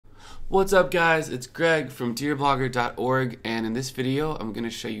What's up guys, it's Greg from dearblogger.org, and in this video I'm going to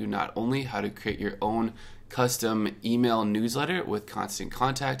show you not only how to create your own custom email newsletter with Constant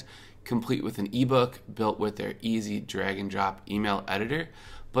Contact, complete with an ebook built with their easy drag and drop email editor,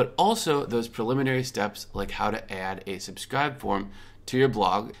 but also those preliminary steps like how to add a subscribe form to your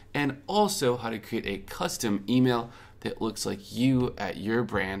blog, and also how to create a custom email that looks like you at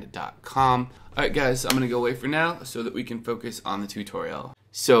yourbrand.com. Alright guys, I'm going to go away for now so that we can focus on the tutorial.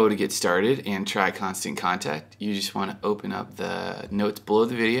 So to get started and try Constant Contact, you just want to open up the notes below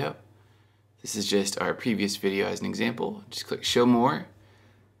the video. This is just our previous video as an example. Just click Show More.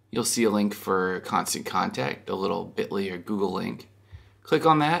 You'll see a link for Constant Contact, a little bit.ly or Google link. Click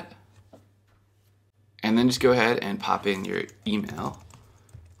on that, and then just go ahead and pop in your email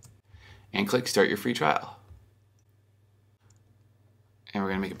and click Start Your Free Trial. And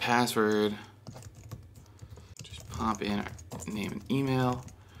we're going to make a password. Just pop in our name and email.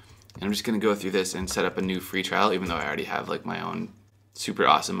 And I'm just going to go through this and set up a new free trial, even though I already have like my own super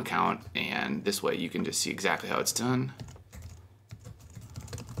awesome account. And this way you can just see exactly how it's done.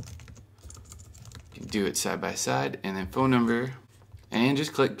 You can do it side by side, and then phone number, and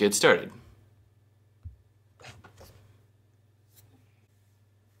just click Get Started.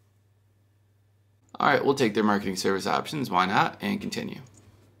 Alright, we'll take their marketing service options, why not, and continue.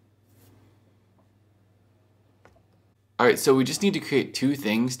 Alright, so we just need to create two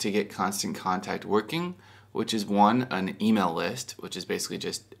things to get Constant Contact working, which is one, an email list, which is basically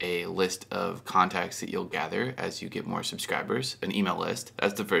just a list of contacts that you'll gather as you get more subscribers, an email list,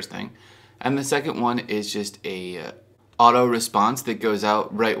 that's the first thing. And the second one is just a auto response that goes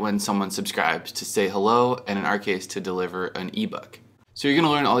out right when someone subscribes to say hello, and in our case to deliver an ebook. So you're going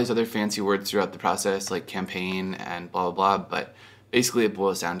to learn all these other fancy words throughout the process, like campaign and blah blah blah, but basically it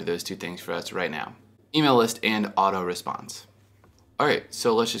boils down to those two things for us right now. Email list and auto response. Alright,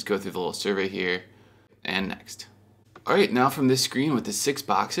 so let's just go through the little survey here, and next. Alright, now from this screen with the 6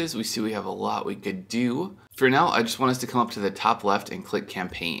 boxes, we see we have a lot we could do. For now, I just want us to come up to the top left and click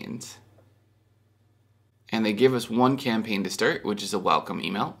campaigns. And they give us one campaign to start, which is a welcome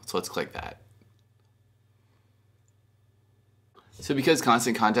email, so let's click that. So because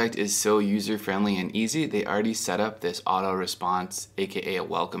Constant Contact is so user-friendly and easy, they already set up this auto response, aka a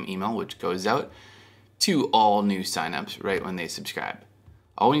welcome email, which goes out to all new signups right when they subscribe.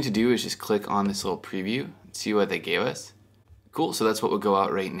 All we need to do is just click on this little preview and see what they gave us. Cool, so that's what will go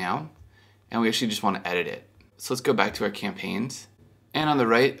out right now. And we actually just want to edit it. So let's go back to our campaigns. And on the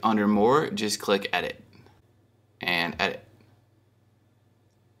right, under More, just click Edit. And edit.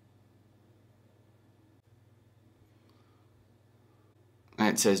 And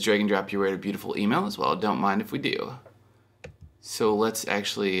it says drag and drop your way to beautiful email as well. Don't mind if we do. So let's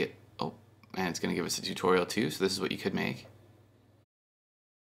actually, oh, and it's going to give us a tutorial too, so this is what you could make.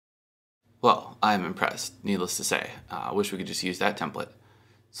 Well, I'm impressed, needless to say. I wish we could just use that template.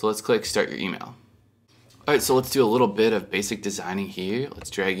 So let's click Start Your Email. Alright, so let's do a little bit of basic designing here. Let's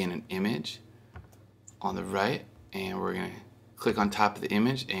drag in an image on the right, and we're going to click on top of the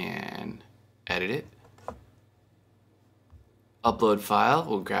image and edit it. Upload file,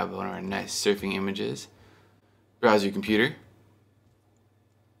 we'll grab one of our nice surfing images. Browse your computer.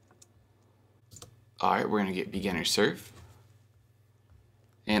 Alright, we're going to get beginner surf.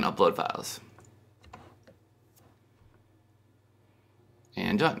 And upload files.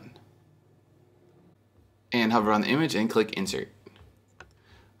 And done. And hover on the image and click Insert.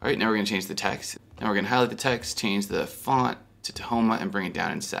 Alright, now we're going to change the text. Now we're going to highlight the text, change the font to Tahoma, and bring it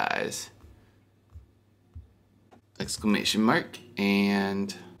down in size. Exclamation mark,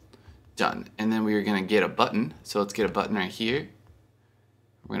 and done. And then we are going to get a button. So let's get a button right here.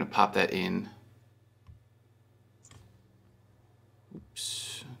 We're going to pop that in.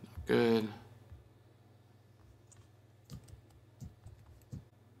 Oops, not good.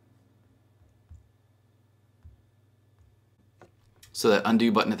 So that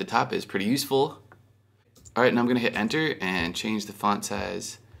undo button at the top is pretty useful. Alright, now I'm going to hit enter and change the font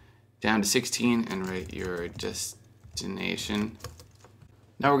size down to 16 and write your destination.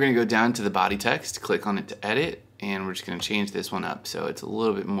 Now we're going to go down to the body text, click on it to edit, and we're just going to change this one up so it's a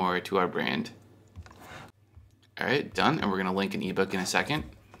little bit more to our brand. Alright, done, and we're going to link an ebook in a second.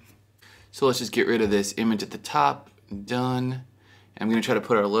 So let's just get rid of this image at the top, done. And I'm going to try to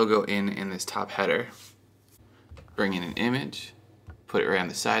put our logo in this top header. Bring in an image, put it right on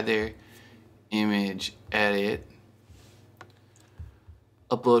the side there, image, edit,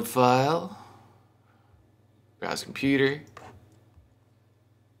 upload file, browse computer,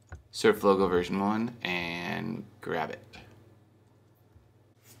 surf logo version 1, and grab it.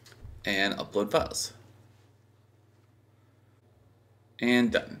 And upload files.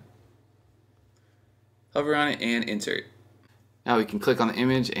 And done. hover on it, and insert. Now we can click on the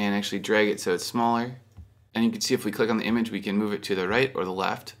image and actually drag it so it's smaller. And you can see if we click on the image, we can move it to the right or the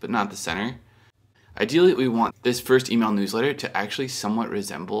left, but not the center. Ideally, we want this first email newsletter to actually somewhat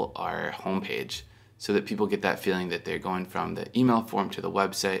resemble our homepage so that people get that feeling that they're going from the email form to the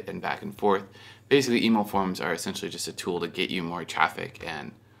website and back and forth. Basically, email forms are essentially just a tool to get you more traffic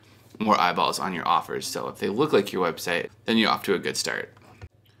and more eyeballs on your offers. So if they look like your website, then you're off to a good start.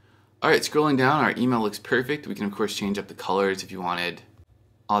 All right, scrolling down, our email looks perfect. We can of course change up the colors if you wanted.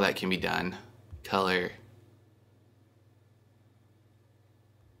 All that can be done. Color.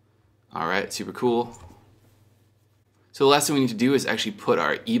 All right, super cool. So the last thing we need to do is actually put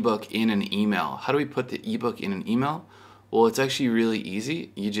our ebook in an email. How do we put the ebook in an email? Well, it's actually really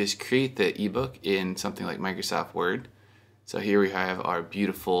easy. You just create the ebook in something like Microsoft Word. So here we have our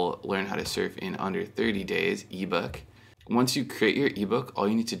beautiful Learn How to Surf in Under 30 Days ebook. Once you create your ebook, all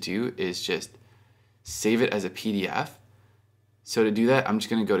you need to do is just save it as a PDF. So to do that, I'm just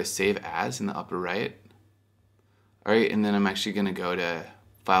going to go to Save As in the upper right. All right, and then I'm actually going to go to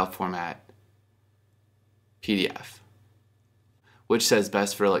File Format, PDF, which says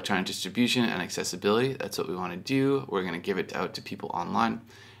best for electronic distribution and accessibility. That's what we want to do. We're going to give it out to people online,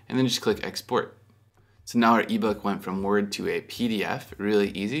 and then just click Export. So now our ebook went from Word to a PDF, really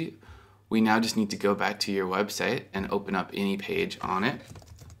easy. We now just need to go back to your website and open up any page on it.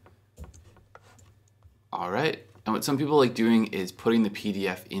 All right, and what some people like doing is putting the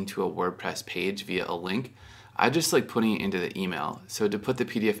PDF into a WordPress page via a link. I just like putting it into the email. So to put the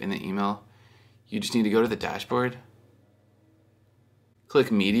PDF in the email, you just need to go to the dashboard,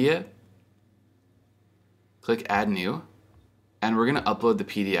 click Media, click Add New, and we're going to upload the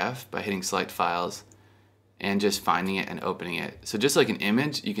PDF by hitting Select Files and just finding it and opening it. So just like an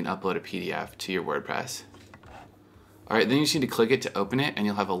image, you can upload a PDF to your WordPress. All right, then you just need to click it to open it, and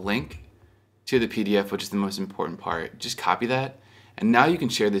you'll have a link to the PDF, which is the most important part. Just copy that. And now you can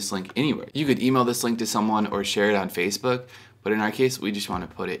share this link anywhere. You could email this link to someone or share it on Facebook, but in our case, we just want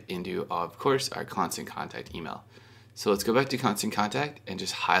to put it into, of course, our Constant Contact email. So let's go back to Constant Contact and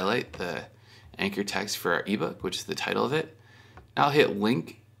just highlight the anchor text for our ebook, which is the title of it. Now I'll hit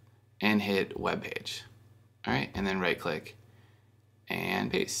link and hit web page. All right, and then right click and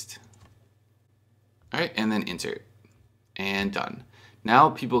paste. All right, and then insert and done.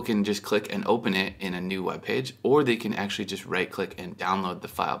 Now people can just click and open it in a new web page, or they can actually just right click and download the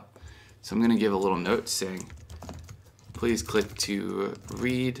file. So I'm going to give a little note saying, please click to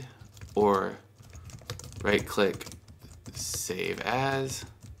read, or right click Save As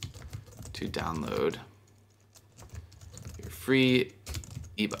to download your free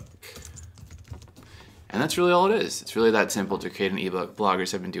ebook. And that's really all it is. It's really that simple to create an ebook.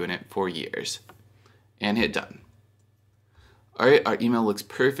 Bloggers have been doing it for years. And hit done. All right, our email looks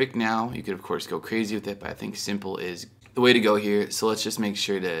perfect now. You could of course go crazy with it, but I think simple is the way to go here. So let's just make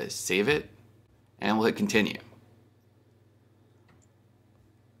sure to save it, and we'll hit continue.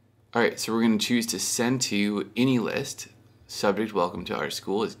 All right, so we're going to choose to send to any list. Subject, welcome to our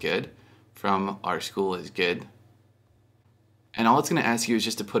school is good. From our school is good. And all it's going to ask you is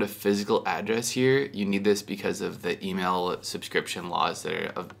just to put a physical address here. You need this because of the email subscription laws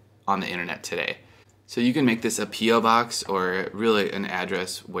that are on the internet today. So you can make this a PO box, or really an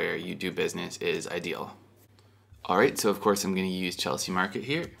address where you do business is ideal. All right, so of course I'm going to use Chelsea Market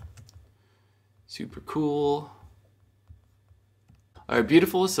here. Super cool. All right,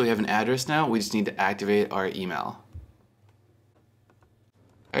 beautiful. So we have an address now. We just need to activate our email.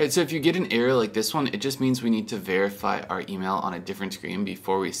 All right, so if you get an error like this one, it just means we need to verify our email on a different screen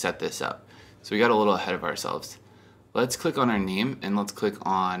before we set this up. So we got a little ahead of ourselves. Let's click on our name and let's click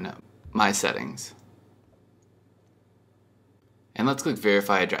on My Settings. And let's click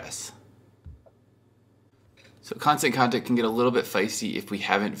Verify Address. So Constant Contact can get a little bit feisty if we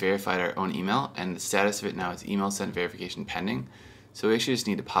haven't verified our own email, and the status of it now is email sent verification pending. So we actually just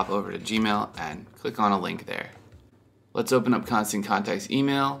need to pop over to Gmail and click on a link there. Let's open up Constant Contact's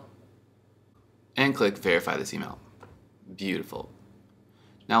email and click Verify this email. Beautiful.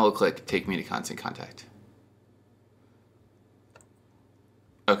 Now we'll click Take Me to Constant Contact.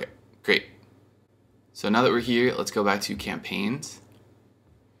 Okay, great. So now that we're here, let's go back to Campaigns.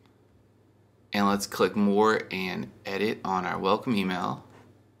 And let's click More and Edit on our welcome email.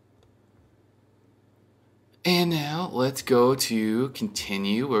 And now let's go to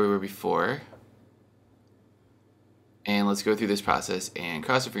Continue where we were before. And let's go through this process and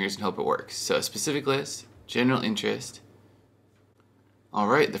cross our fingers and hope it works. So specific list, general interest. All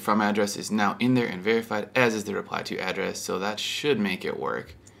right, the from address is now in there and verified, as is the reply to address. So that should make it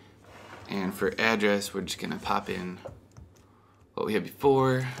work. And for address, we're just gonna pop in what we had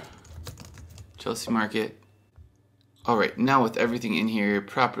before. Chelsea Market. Alright, now with everything in here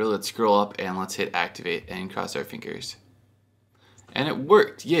properly, let's scroll up and let's hit activate and cross our fingers. And it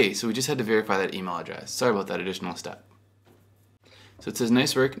worked! Yay! So we just had to verify that email address. Sorry about that additional step. So it says,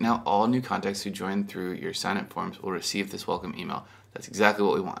 nice work. Now all new contacts who join through your sign-up forms will receive this welcome email. That's exactly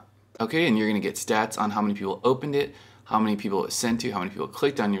what we want. Okay, and you're going to get stats on how many people opened it, how many people it was sent to, how many people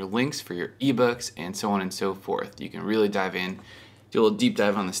clicked on your links for your ebooks, and so on and so forth. You can really dive in, do a little deep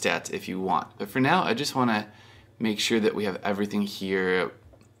dive on the stats if you want. But for now, I just want to make sure that we have everything here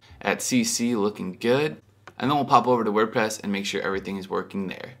at CC looking good. And then we'll pop over to WordPress and make sure everything is working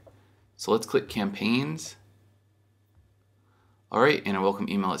there. So let's click campaigns. Alright, and our welcome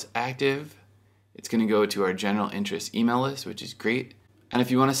email is active. It's going to go to our general interest email list, which is great. And if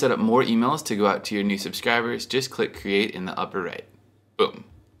you want to set up more emails to go out to your new subscribers, just click create in the upper right. Boom.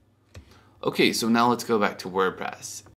 Okay, so now let's go back to WordPress.